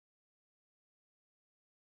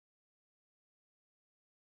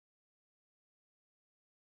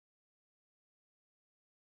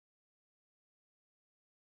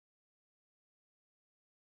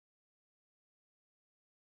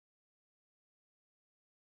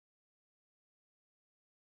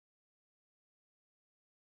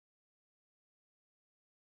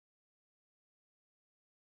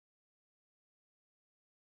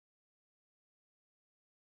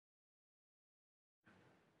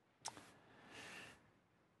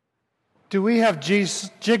Do we have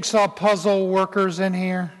jigsaw puzzle workers in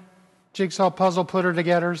here? Jigsaw puzzle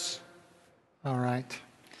putter-togethers? All right.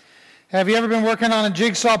 Have you ever been working on a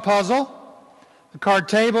jigsaw puzzle? The card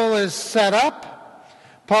table is set up.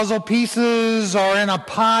 Puzzle pieces are in a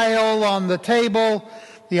pile on the table.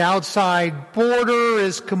 The outside border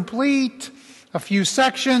is complete. A few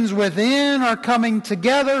sections within are coming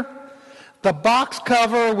together. The box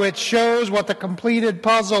cover, which shows what the completed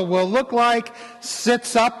puzzle will look like,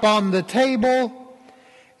 sits up on the table,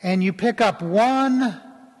 and you pick up one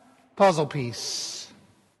puzzle piece,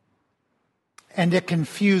 and it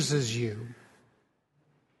confuses you.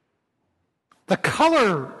 The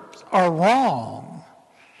colors are wrong.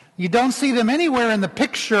 You don't see them anywhere in the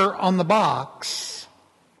picture on the box.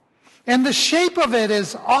 And the shape of it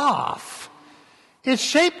is off. It's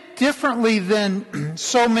shaped differently than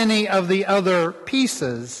so many of the other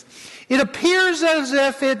pieces. It appears as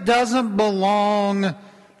if it doesn't belong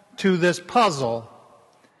to this puzzle.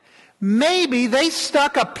 Maybe they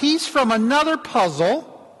stuck a piece from another puzzle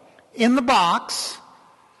in the box,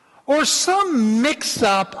 or some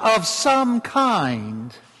mix-up of some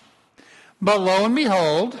kind. But lo and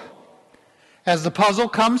behold, as the puzzle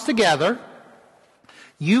comes together,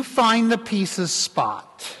 you find the piece's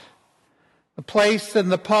spot. The place in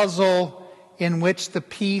the puzzle in which the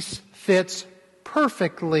piece fits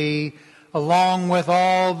perfectly along with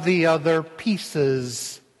all the other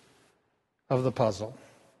pieces of the puzzle.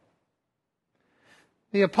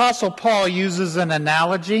 The Apostle Paul uses an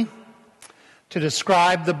analogy to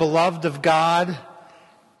describe the beloved of God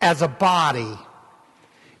as a body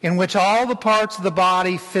in which all the parts of the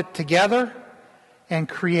body fit together and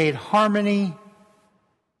create harmony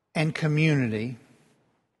and community.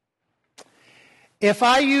 If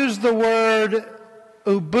I use the word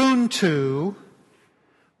Ubuntu,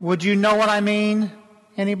 would you know what I mean?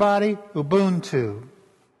 Anybody? Ubuntu.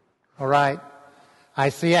 All right. I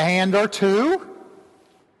see a hand or two.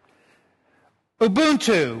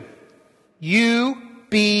 Ubuntu. U-B-U-N-T-U.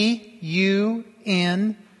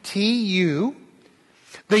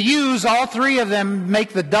 The U's, all three of them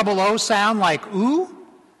make the double O sound like ooh.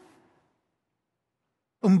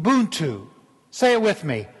 Ubuntu. Say it with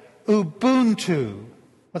me. Ubuntu.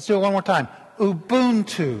 Let's do it one more time.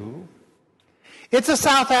 Ubuntu. It's a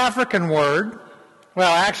South African word.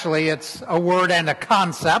 Well, actually, it's a word and a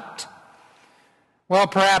concept. Well,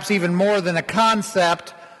 perhaps even more than a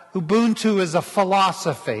concept, Ubuntu is a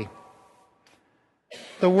philosophy.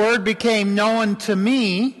 The word became known to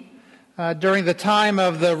me during the time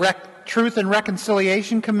of the Truth and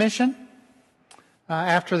Reconciliation Commission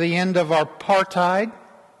after the end of Apartheid.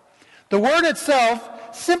 The word itself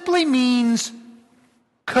simply means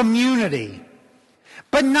community,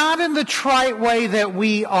 but not in the trite way that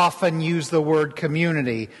we often use the word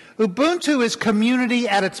community. Ubuntu is community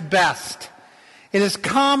at its best. It is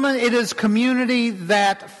community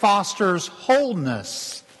that fosters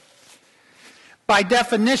wholeness. By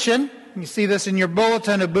definition, you see this in your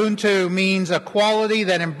bulletin, Ubuntu means a quality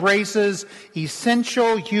that embraces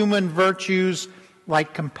essential human virtues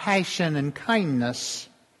like compassion and kindness.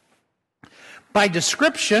 By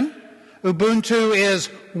description, Ubuntu is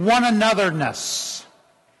one-another-ness,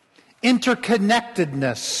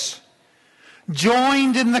 interconnectedness,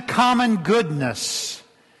 joined-in-the-common-good-ness,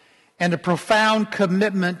 and a profound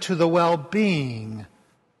commitment to the well-being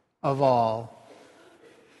of all.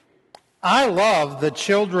 I love the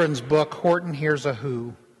children's book, Horton Hears a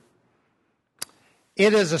Who.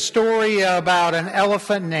 It is a story about an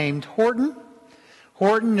elephant named Horton.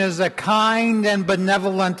 Horton is a kind and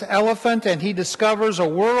benevolent elephant, and he discovers a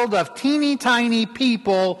world of teeny tiny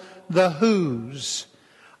people, the Whos,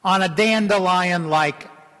 on a dandelion like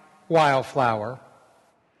wildflower.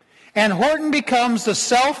 And Horton becomes the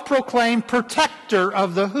self-proclaimed protector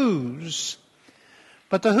of the Whos.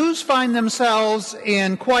 But the Whos find themselves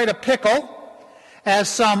in quite a pickle as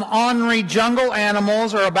some awnry jungle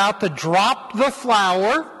animals are about to drop the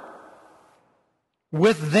flower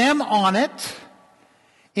with them on it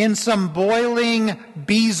in some boiling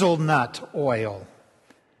beetle-nut oil.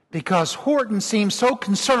 Because Horton seems so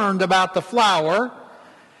concerned about the flower,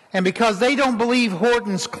 and because they don't believe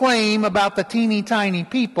Horton's claim about the teeny tiny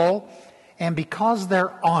people, and because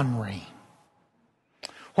they're awnry.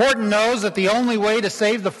 Horton knows that the only way to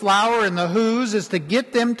save the flower and the Whos is to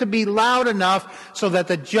get them to be loud enough so that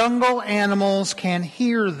the jungle animals can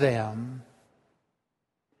hear them.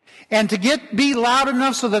 And to be loud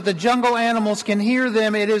enough so that the jungle animals can hear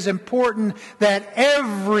them, it is important that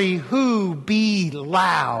every Who be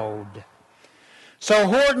loud. So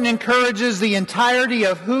Horton encourages the entirety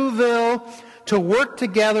of Whoville to work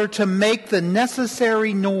together to make the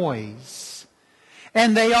necessary noise.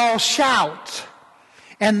 And they all shout,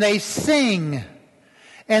 and they sing,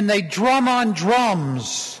 and they drum on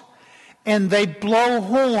drums, and they blow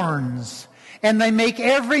horns, and they make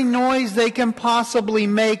every noise they can possibly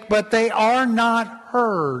make, but they are not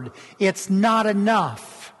heard. It's not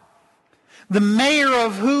enough. The mayor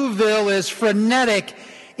of Whoville is frenetic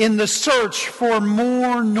in the search for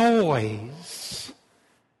more noise.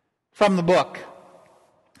 From the book.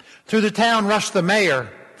 Through the town rushed the mayor,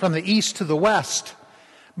 from the east to the west.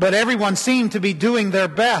 But everyone seemed to be doing their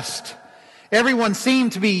best. Everyone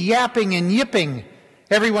seemed to be yapping and yipping.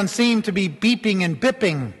 Everyone seemed to be beeping and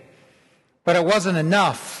bipping. But it wasn't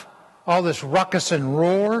enough. All this ruckus and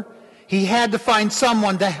roar. He had to find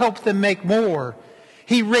someone to help them make more.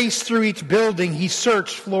 He raced through each building. He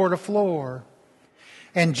searched floor to floor.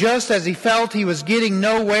 And just as he felt he was getting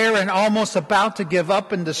nowhere and almost about to give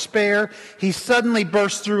up in despair, he suddenly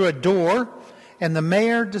burst through a door, and the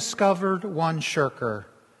mayor discovered one shirker,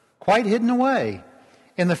 quite hidden away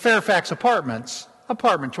in the Fairfax apartments,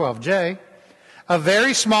 apartment 12J. A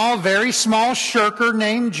very small shirker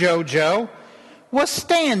named Jojo was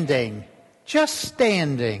standing, just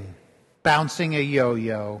standing, bouncing a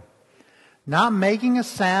yo-yo, not making a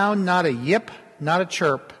sound, not a yip, not a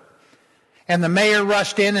chirp. And the mayor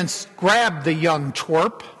rushed in and grabbed the young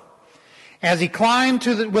twerp. As he climbed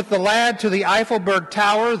with the lad to the Eiffelberg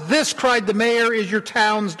tower, "This," cried the mayor, "is your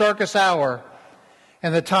town's darkest hour.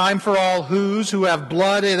 And the time for all who have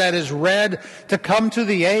blood that is red to come to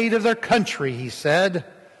the aid of their country," he said.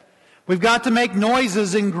 "We've got to make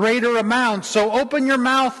noises in greater amounts, so open your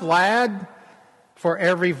mouth, lad, for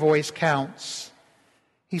every voice counts."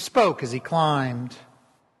 He spoke as he climbed.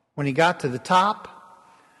 When he got to the top,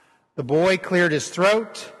 the boy cleared his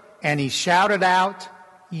throat and he shouted out,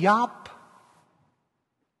 "Yop."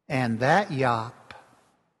 And that yop,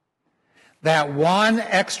 that one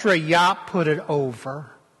extra yop put it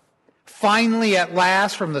over. Finally, at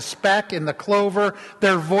last, from the speck in the clover,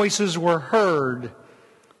 their voices were heard.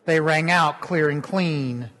 They rang out clear and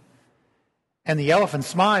clean. And the elephant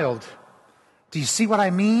smiled. "Do you see what I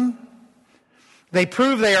mean? They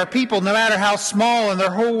prove they are people no matter how small, and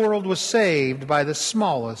their whole world was saved by the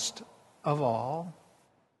smallest of all."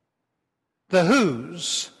 The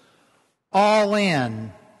Who's, all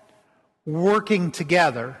in, working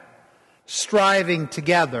together, striving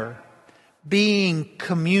together, being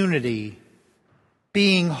community,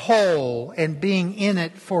 being whole, and being in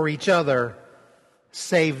it for each other,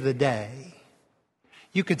 saved the day.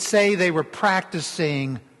 You could say they were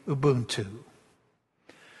practicing Ubuntu.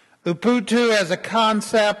 Ubuntu as a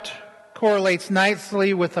concept correlates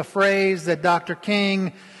nicely with a phrase that Dr.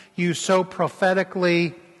 King used so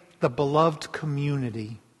prophetically, the beloved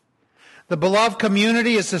community. The beloved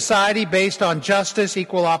community is society based on justice,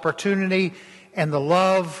 equal opportunity, and the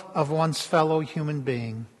love of one's fellow human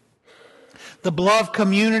being. The beloved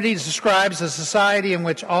community describes a society in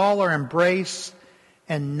which all are embraced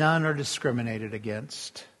and none are discriminated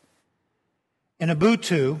against. In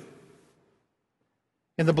Ubuntu,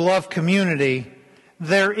 in the beloved community,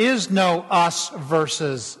 there is no us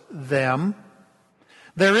versus them.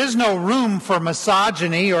 There is no room for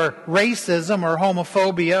misogyny or racism or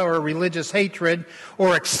homophobia or religious hatred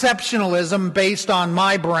or exceptionalism based on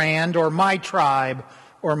my brand or my tribe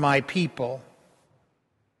or my people.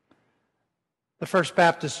 The First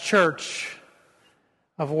Baptist Church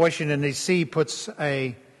of Washington, D.C. puts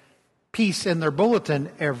a piece in their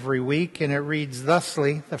bulletin every week, and it reads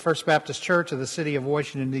thusly: the First Baptist Church of the city of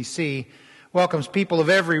Washington, D.C. welcomes people of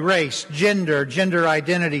every race, gender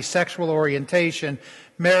identity, sexual orientation,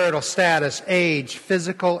 marital status, age,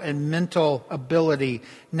 physical and mental ability,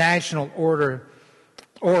 national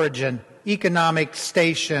origin, economic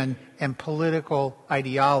station, and political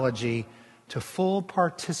ideology to full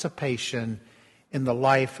participation in the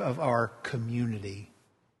life of our community.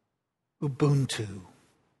 Ubuntu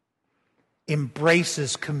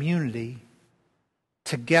embraces community,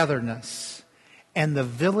 togetherness, and the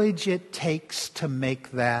village it takes to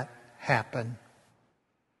make that happen.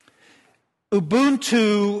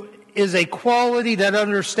 Ubuntu is a quality that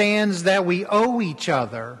understands that we owe each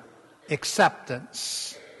other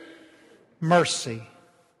acceptance, mercy,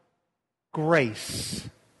 grace,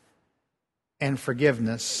 and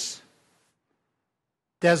forgiveness.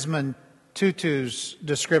 Desmond Tutu's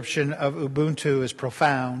description of Ubuntu is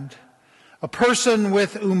profound. A person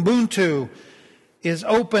with Ubuntu is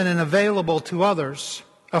open and available to others,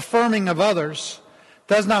 affirming of others,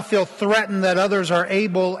 does not feel threatened that others are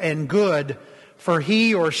able and good, for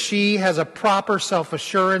he or she has a proper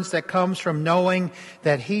self-assurance that comes from knowing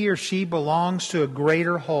that he or she belongs to a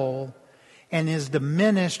greater whole and is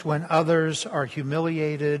diminished when others are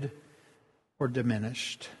humiliated or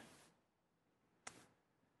diminished.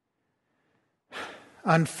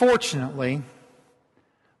 Unfortunately,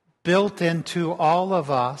 built into all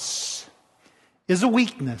of us is a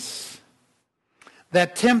weakness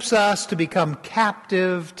that tempts us to become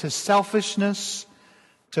captive to selfishness,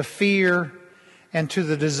 to fear, and to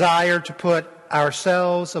the desire to put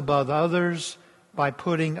ourselves above others by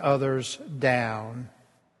putting others down.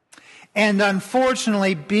 And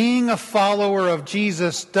unfortunately, being a follower of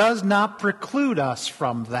Jesus does not preclude us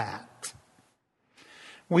from that.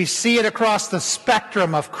 We see it across the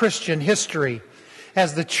spectrum of Christian history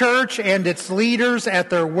as the church and its leaders at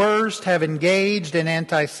their worst have engaged in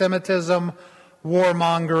anti-Semitism,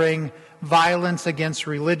 warmongering, violence against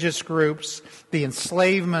religious groups, the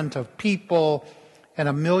enslavement of people, and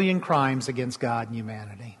a million crimes against God and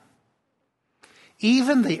humanity.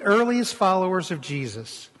 Even the earliest followers of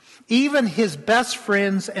Jesus, even his best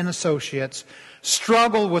friends and associates,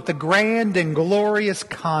 struggle with the grand and glorious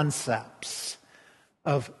concepts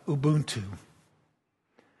of Ubuntu.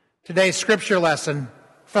 Today's scripture lesson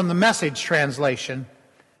from the Message translation.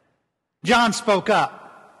 John spoke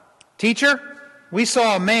up. "Teacher, we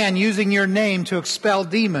saw a man using your name to expel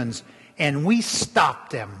demons, and we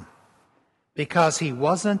stopped him because he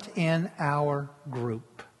wasn't in our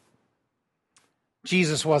group."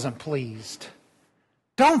 Jesus wasn't pleased.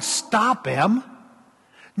 "Don't stop him.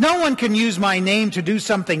 No one can use my name to do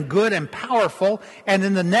something good and powerful and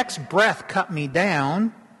in the next breath cut me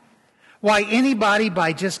down. Why, anybody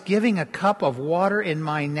by just giving a cup of water in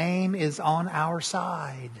my name is on our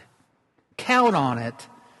side. Count on it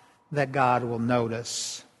that God will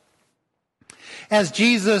notice." As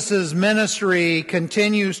Jesus' ministry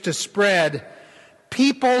continues to spread,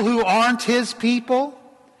 people who aren't his people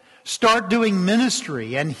start doing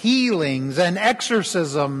ministry and healings and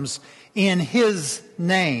exorcisms in his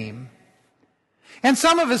name. And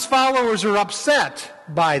some of his followers are upset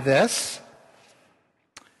by this.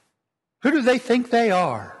 Who do they think they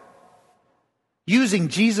are? Using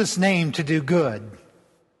Jesus' name to do good.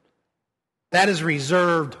 That is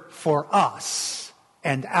reserved for us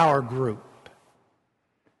and our group.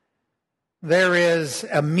 There is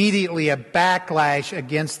immediately a backlash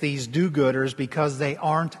against these do-gooders because they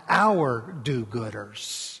aren't our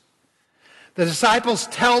do-gooders. The disciples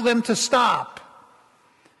tell them to stop.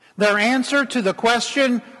 Their answer to the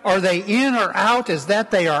question, are they in or out, is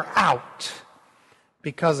that they are out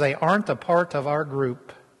because they aren't a part of our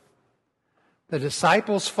group. The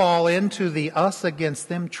disciples fall into the us against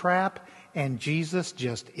them trap, and Jesus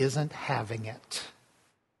just isn't having it.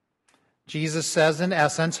 Jesus says in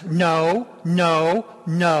essence, no, no,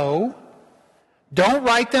 no. Don't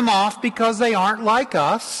write them off because they aren't like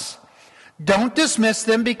us. Don't dismiss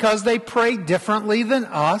them because they pray differently than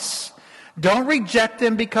us. Don't reject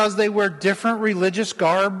them because they wear different religious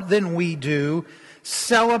garb than we do.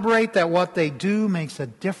 Celebrate that what they do makes a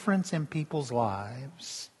difference in people's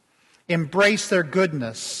lives. Embrace their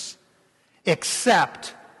goodness.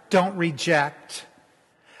 Accept, don't reject.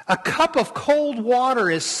 A cup of cold water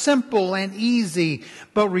is simple and easy,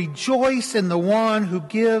 but rejoice in the one who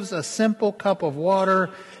gives a simple cup of water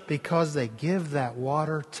because they give that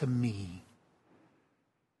water to me.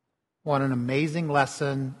 What an amazing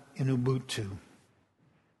lesson in Ubuntu.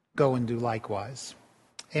 Go and do likewise.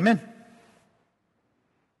 Amen.